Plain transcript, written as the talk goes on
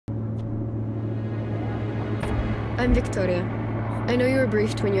I'm Victoria. I know you were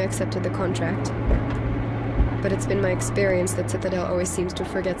briefed when you accepted the contract, but it's been my experience that Citadel always seems to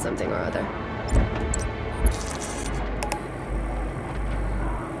forget something or other.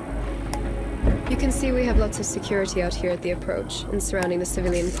 You can see we have lots of security out here at the approach and surrounding the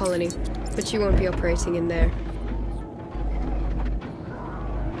civilian colony, but you won't be operating in there.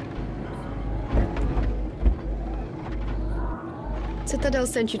 Citadel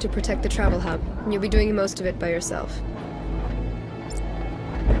sent you to protect the travel hub, and you'll be doing most of it by yourself.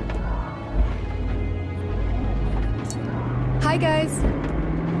 Hi guys!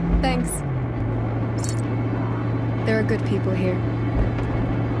 Thanks. There are good people here.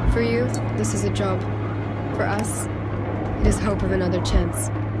 For you, this is a job. For us, it is hope of another chance.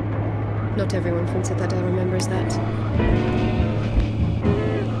 Not everyone from Citadel remembers that.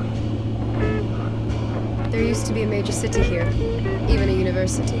 There used to be a major city here, even a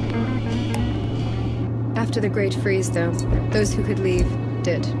university. After the Great Freeze, though, those who could leave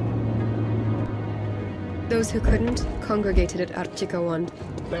did. Those who couldn't congregated at Arktika 1.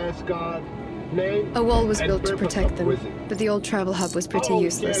 A wall was built to protect them, but the old travel hub was pretty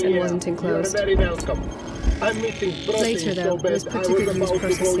useless and wasn't enclosed. Later, though, it was put to good use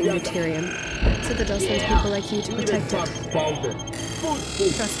processing deuterium. Citadel sent people like you to protect it.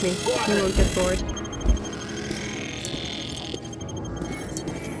 Trust me, you won't get bored.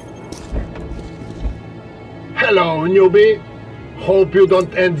 Hello, newbie. Hope you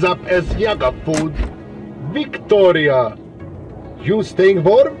don't end up as Yaga food. Victoria, you staying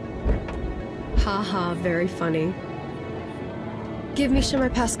warm? Haha, very funny. Give Misha my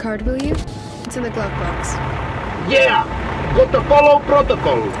pass card, will you? It's in the glove box. Yeah! Got to follow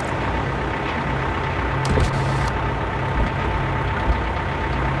protocol.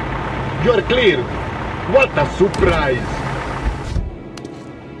 You're clear. What a surprise.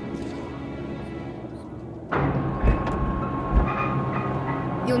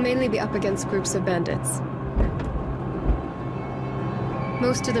 You'll mainly be up against groups of bandits.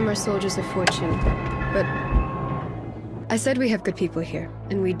 Most of them are soldiers of fortune, but I said we have good people here,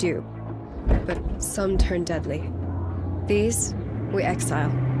 and we do. But some turn deadly. These, we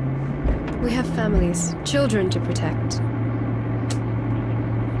exile. We have families, children to protect.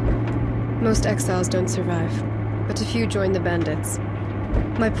 Most exiles don't survive, but a few join the bandits.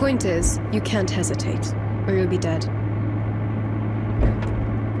 My point is, you can't hesitate, or you'll be dead.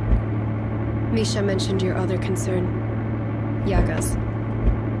 Misha mentioned your other concern, Yagas.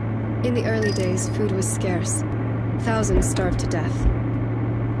 In the early days, food was scarce. Thousands starved to death.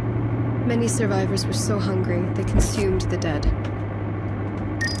 Many survivors were so hungry, they consumed the dead.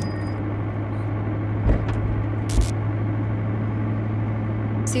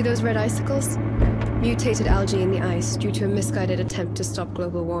 See those red icicles? Mutated algae in the ice due to a misguided attempt to stop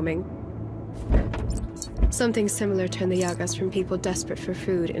global warming. Something similar turned the Yagas from people desperate for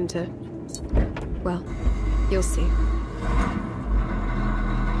food into... well, you'll see.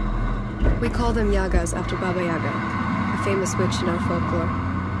 We call them Yagas after Baba Yaga, a famous witch in our folklore.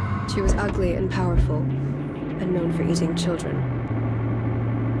 She was ugly and powerful, and known for eating children.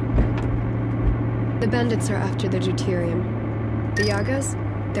 The bandits are after the deuterium. The Yagas,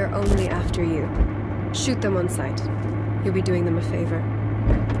 they're only after you. Shoot them on sight. You'll be doing them a favor.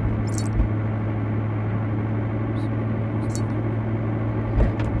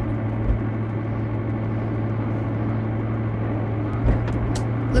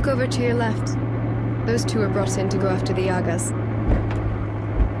 Look over to your left. Those two were brought in to go after the Yagas.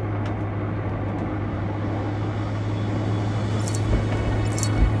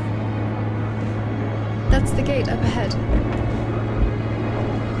 That's the gate up ahead.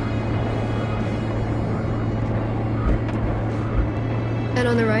 And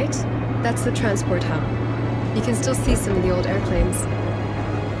on the right, that's the transport hub. You can still see some of the old airplanes.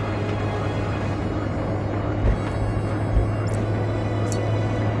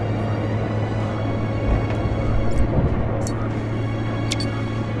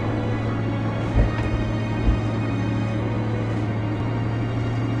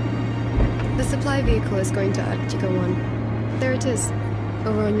 The supply vehicle is going to Arktika 1. There it is,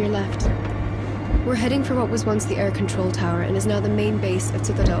 over on your left. We're heading for what was once the air control tower and is now the main base of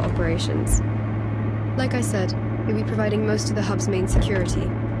Citadel operations. Like I said, you'll be providing most of the hub's main security,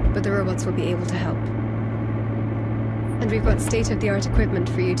 but the robots will be able to help. And we've got state-of-the-art equipment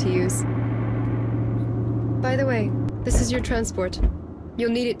for you to use. By the way, this is your transport.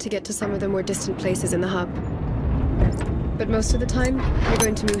 You'll need it to get to some of the more distant places in the hub. But most of the time, you're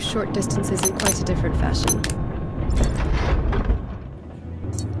going to move short distances in quite a different fashion.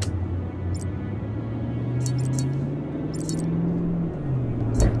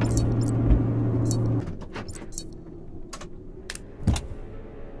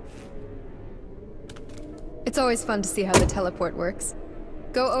 It's always fun to see how the teleport works.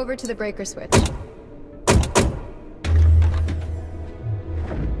 Go over to the breaker switch.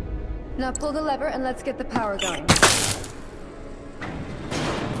 Now pull the lever and let's get the power going.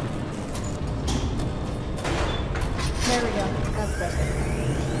 There we go. That's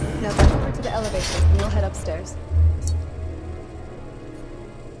better. Now go over to the elevator and we'll head upstairs.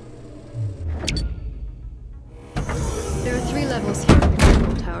 There are 3 levels here in the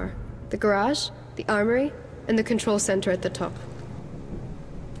control tower. The garage, the armory, and the control center at the top.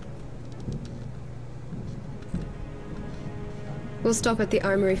 We'll stop at the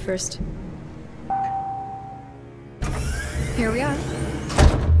armory first. Here we are.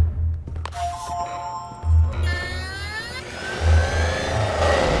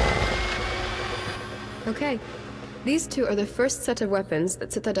 Okay. These 2 are the first set of weapons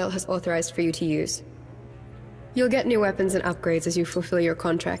that Citadel has authorized for you to use. You'll get new weapons and upgrades as you fulfill your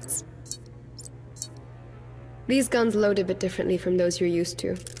contracts. These guns load a bit differently from those you're used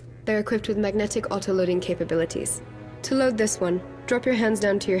to. They're equipped with magnetic auto-loading capabilities. To load this one, drop your hands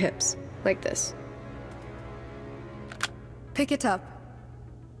down to your hips, like this. Pick it up.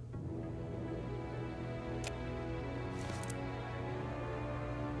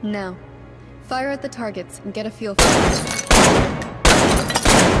 Now, fire at the targets and get a feel for it.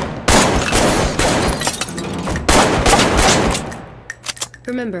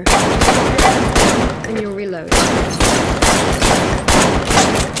 Remember, and you'll reload.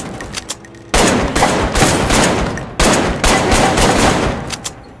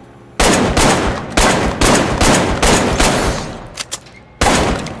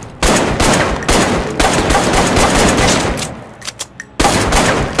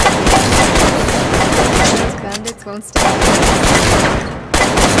 Those bandits won't stop.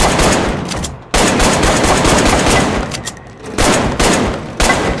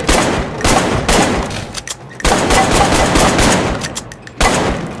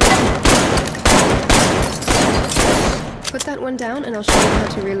 Put that one down and I'll show you how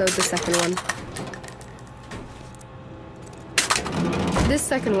to reload the second one. This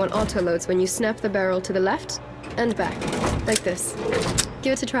second one auto-loads when you snap the barrel to the left and back, like this.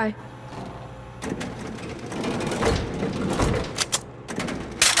 Give it a try.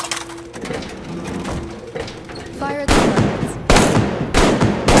 Fire at the targets.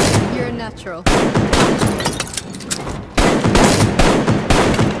 You're a natural.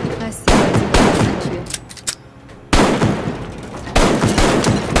 I see what's at you.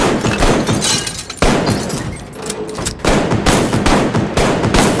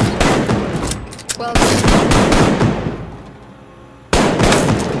 Well done.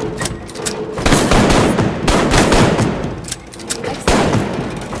 Excellent.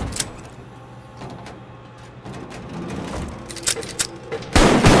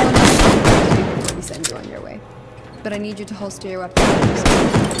 Before we send you on your way. But I need you to holster your weapon first.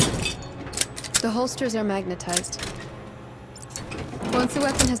 The holsters are magnetized. Once the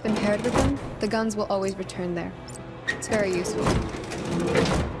weapon has been paired with them, the guns will always return there. It's very useful.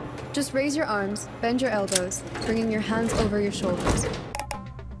 Just raise your arms, bend your elbows, bringing your hands over your shoulders.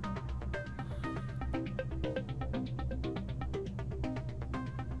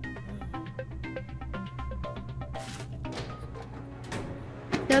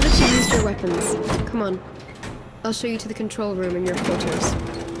 Now that you've used your weapons, come on. I'll show you to the control room in your quarters.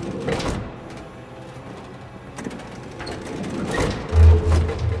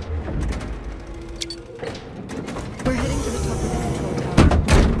 We're heading to the top of the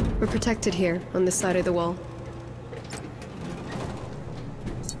control tower. We're protected here, on this side of the wall.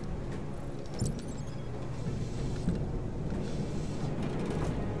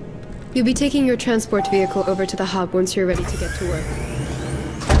 You'll be taking your transport vehicle over to the hub once you're ready to get to work.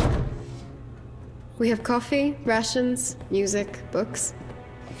 We have coffee, rations, music, books.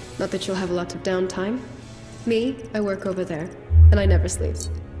 Not that you'll have a lot of downtime. Me, I work over there, and I never sleep.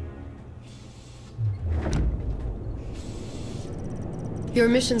 Your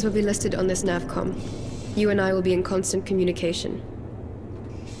missions will be listed on this navcom. You and I will be in constant communication.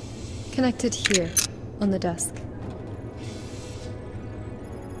 Connected here, on the desk.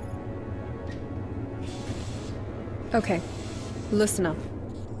 Okay, listen up.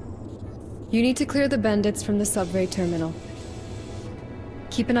 You need to clear the bandits from the subway terminal.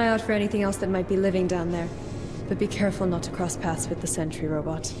 Keep an eye out for anything else that might be living down there, but be careful not to cross paths with the sentry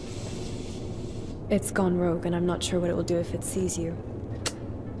robot. It's gone rogue, and I'm not sure what it will do if it sees you.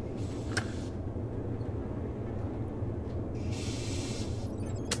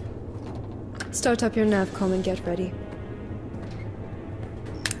 Start up your navcom and get ready.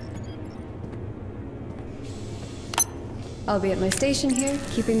 I'll be at my station here,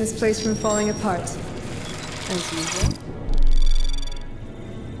 keeping this place from falling apart. As usual.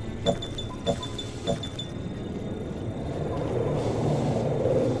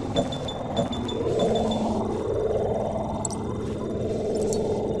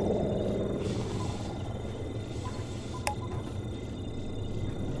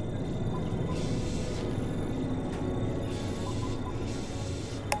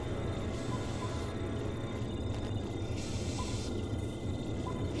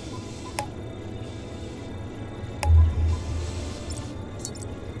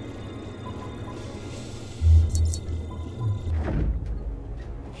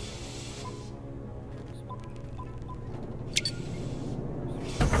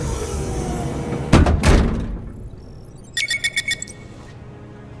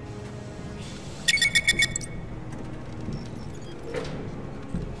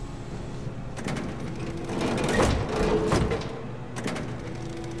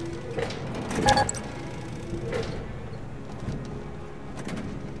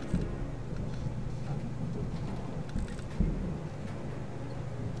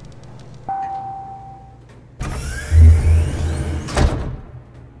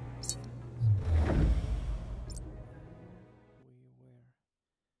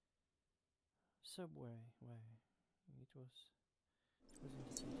 Subway way. It was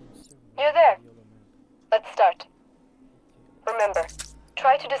indicating several. You're there. on the yellow map. Let's start. Remember,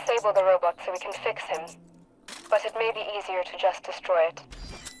 try to disable the robot so we can fix him. But it may be easier to just destroy it.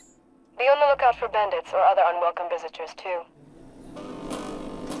 Be on the lookout for bandits or other unwelcome visitors too.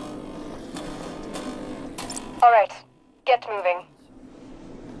 Alright, get moving.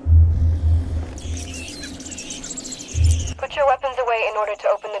 Put your weapons away in order to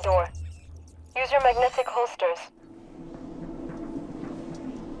open the door. Use your magnetic holsters.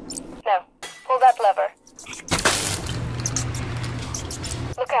 Now, pull that lever.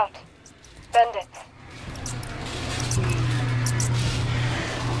 Look out. Bandits.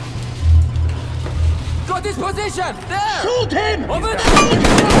 Got his position! There! Shoot him! Over there!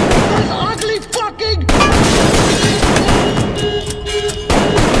 This ugly fucking...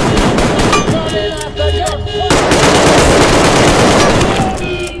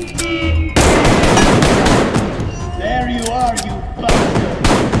 There you are, you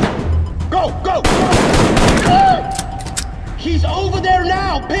bastard! Go, go! He's over there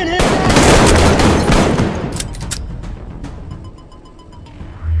now! Pin him down!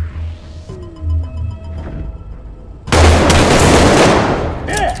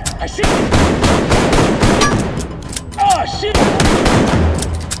 Here! I see him! Oh, shit!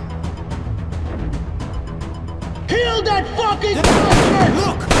 Kill that fucking bastard!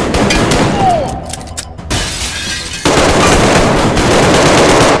 Look! Oh!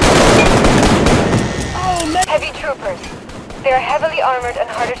 Heavy troopers. They are heavily armored and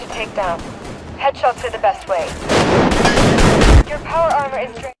harder to take down. Headshots are the best way. Your power armor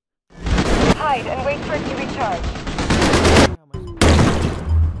is drained. Hide and wait for it to recharge.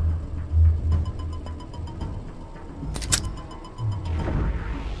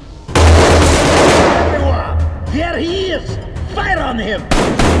 Everyone! There he is! Fire on him!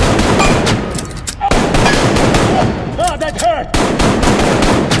 Oh, that hurt!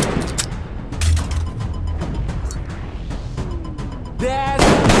 There's the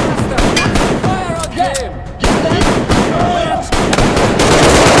master! Fire on him! Get that?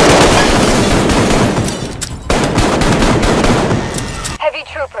 Heavy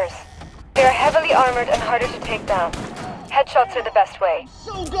troopers. They are heavily armored and harder to take down. Headshots are the best way.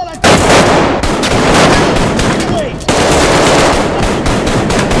 So gonna... Wait!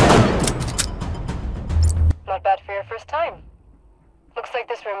 Not bad for your first time. Looks like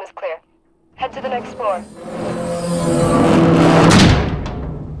this room is clear. Head to the next floor.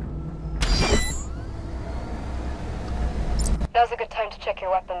 Now's a good time to check your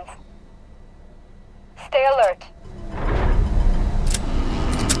weapons. Stay alert.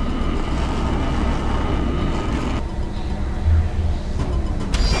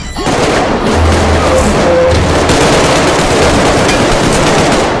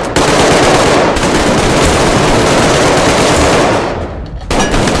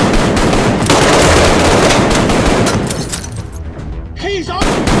 He's on!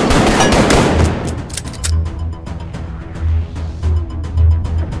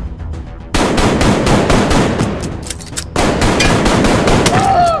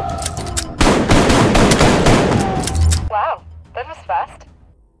 Wow, that was fast.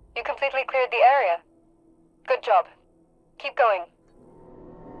 You completely cleared the area. Good job. Keep going.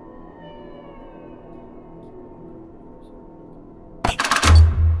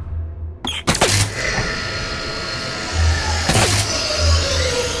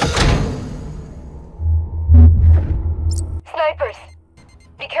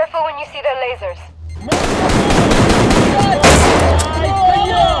 lasers.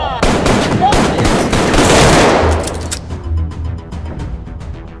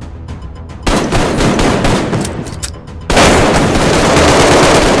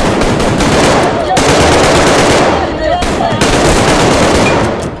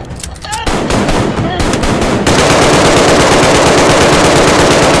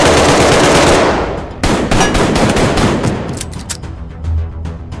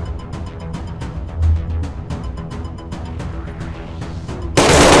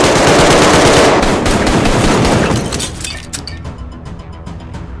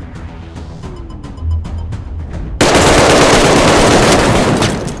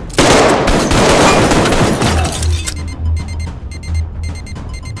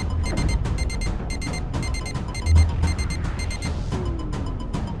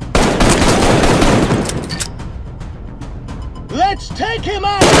 Let's take him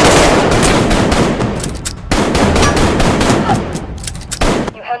out!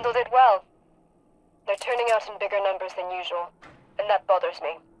 You handled it well. They're turning out in bigger numbers than usual, and that bothers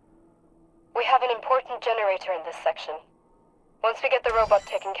me. We have an important generator in this section. Once we get the robot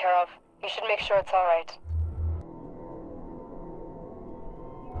taken care of, you should make sure it's alright.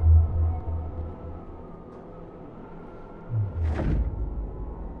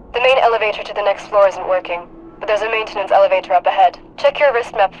 The main elevator to the next floor isn't working, but there's a maintenance elevator up ahead. Check your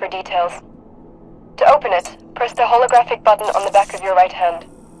wrist map for details. To open it, press the holographic button on the back of your right hand.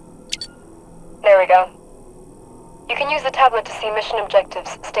 There we go. You can use the tablet to see mission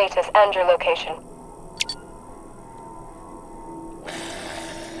objectives, status, and your location.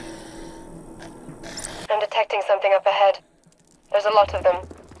 I'm detecting something up ahead. There's a lot of them.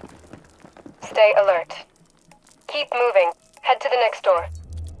 Stay alert. Keep moving. Head to the next door.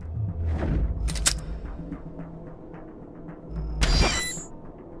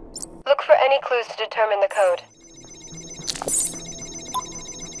 Look for any clues to determine the code.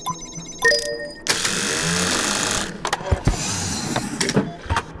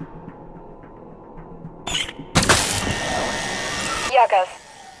 Yagas.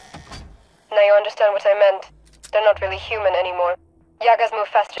 Now you understand what I meant. They're not really human anymore. Yagas move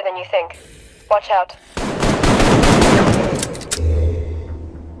faster than you think. Watch out.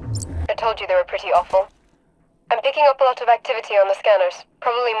 I told you they were pretty awful. I'm picking up a lot of activity on the scanners.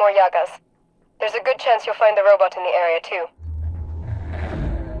 Probably more Yagas. There's a good chance you'll find the robot in the area too.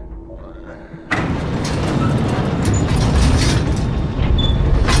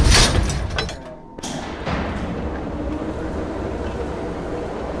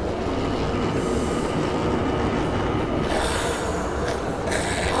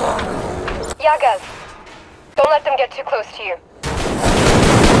 Yagas! Don't let them get too close to you.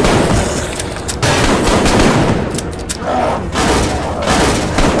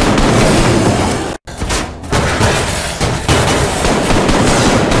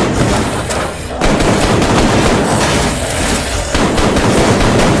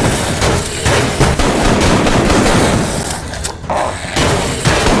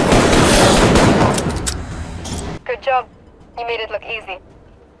 Good job. You made it look easy.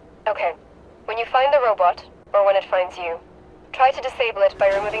 Okay. When you find the robot, or when it finds you, try to disable it by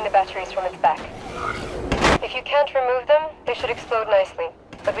removing the batteries from its back. If you can't remove them, they should explode nicely,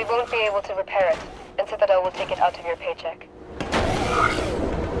 but we won't be able to repair it, and Citadel will take it out of your paycheck.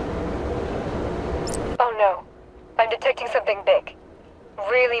 Oh no. I'm detecting something big.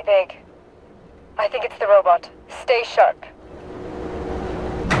 Really big. I think it's the robot. Stay sharp.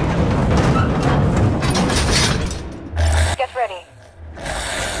 Get ready.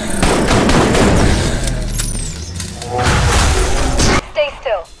 Stay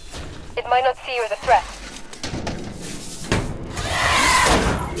still. It might not see you as a threat.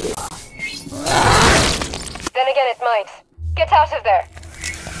 Then again, it might. Get out of there.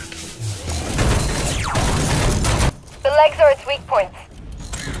 The legs are its weak points.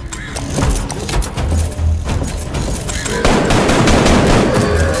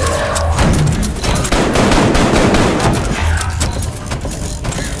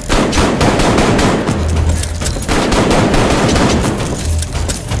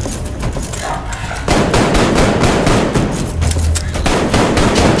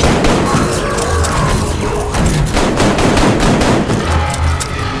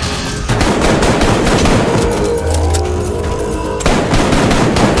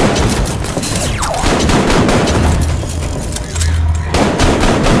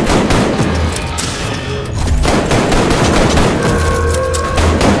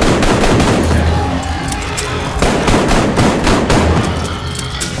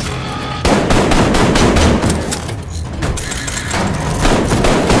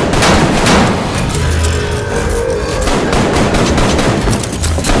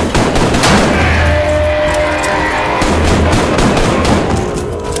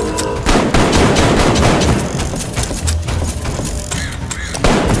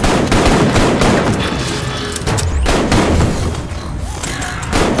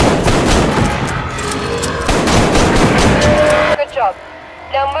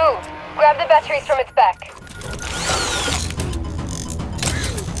 sentries from its back.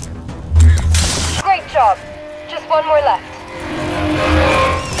 Great job. Just one more left.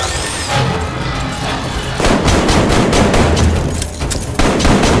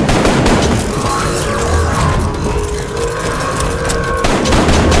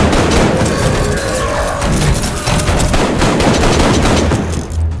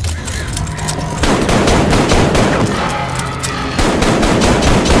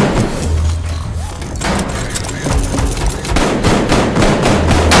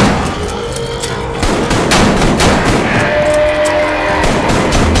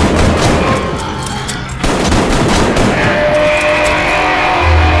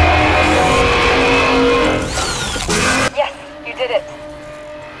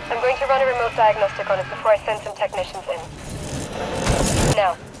 Diagnostic on it before I send some technicians in.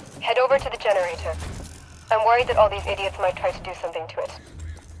 Now, head over to the generator. I'm worried that all these idiots might try to do something to it.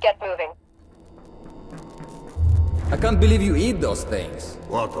 Get moving. I can't believe you eat those things.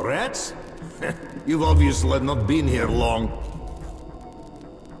 What, rats? You've obviously not been here long.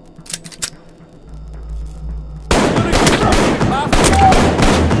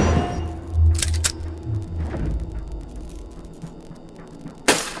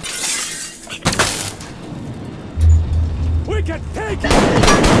 We can take it!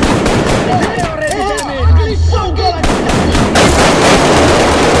 He's so good!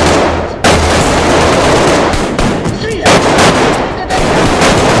 See ya!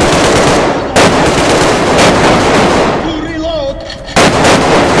 To reload!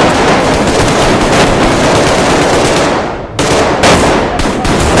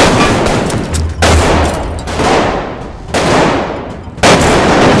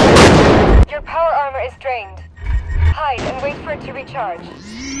 Your power armor is drained. Hide and wait for it to recharge.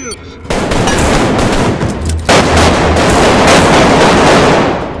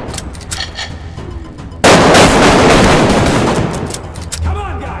 Come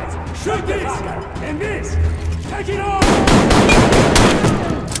on, guys! Shoot this! And this! Take it on!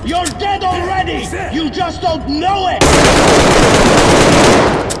 You're dead already! You just don't know it!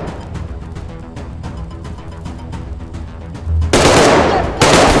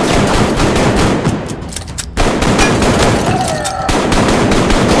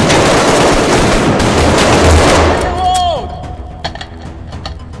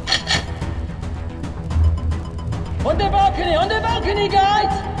 On the balcony,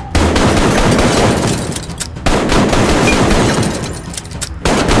 guys!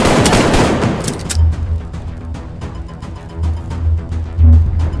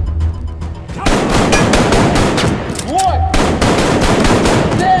 What?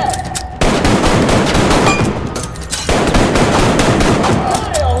 There!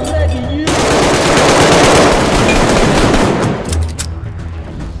 I already knew!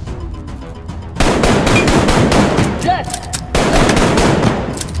 Jet!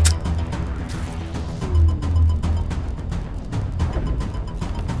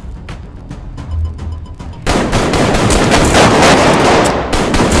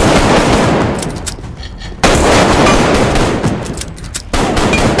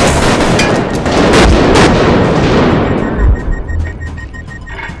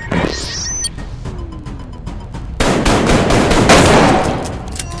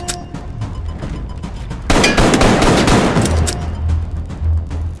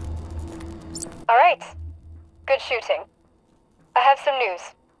 Alright. Good shooting. I have some news.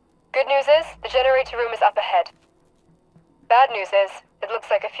 Good news is, the generator room is up ahead. Bad news is, it looks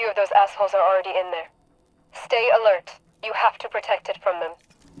like a few of those assholes are already in there. Stay alert. You have to protect it from them.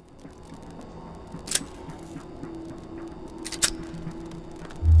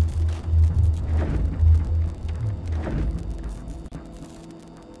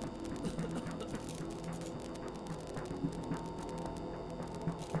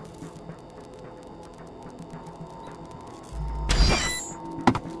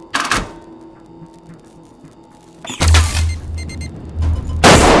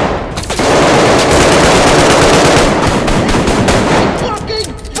 Fucking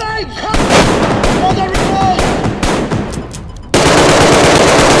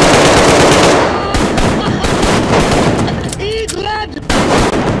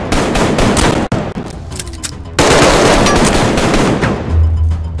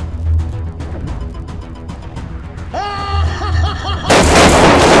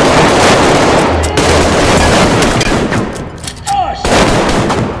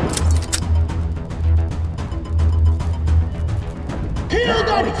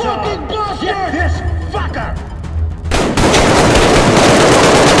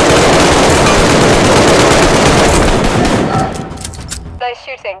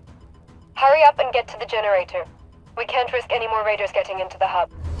up and get to the generator. We can't risk any more raiders getting into the hub.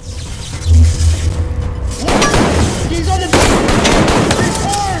 He's on the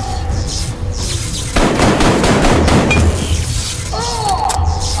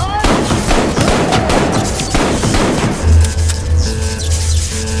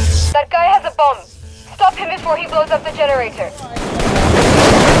That guy has a bomb. Stop him before he blows up the generator.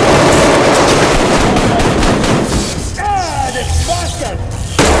 this bastard!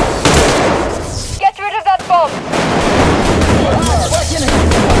 Get rid of that bomb! Shoot him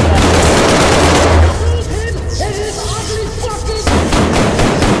in his ugly fucking...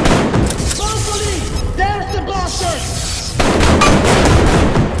 Balcony! There's the bastard!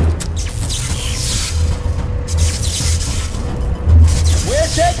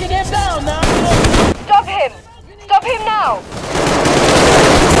 We're taking him down now! Stop him! Stop him now!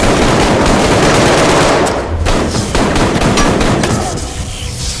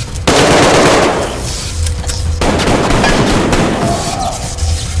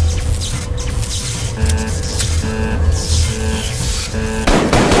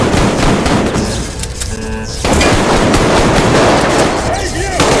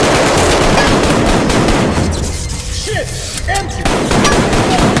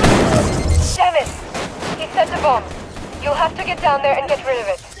 Damn it! He set the bomb. You'll have to get down there and get rid of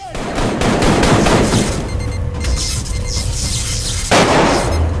it.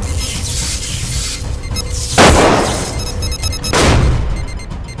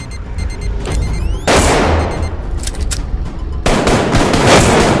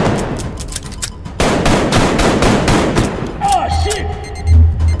 Oh shit!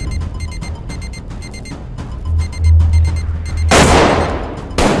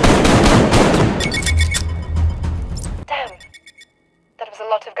 Damn. That was a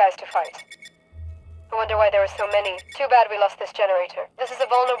lot of guys to fight. I wonder why there were so many. Too bad we lost this generator. This is a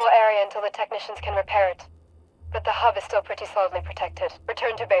vulnerable area until the technicians can repair it. But the hub is still pretty solidly protected.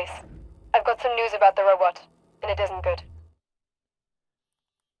 Return to base. I've got some news about the robot, and it isn't good.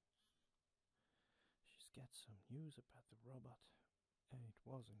 She's got some news about the robot, and it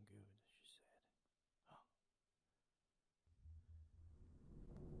wasn't good, she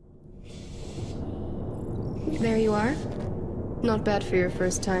said. There you are. Not bad for your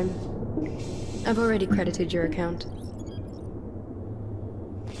first time. I've already credited your account.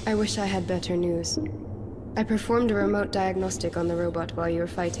 I wish I had better news. I performed a remote diagnostic on the robot while you were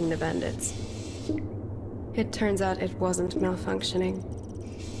fighting the bandits. It turns out it wasn't malfunctioning.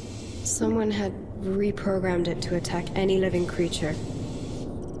 Someone had reprogrammed it to attack any living creature.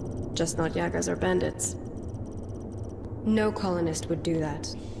 Just not Yagas or bandits. No colonist would do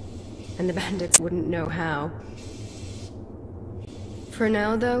that. And the bandits wouldn't know how. For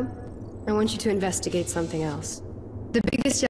now, though, I want you to investigate something else. The biggest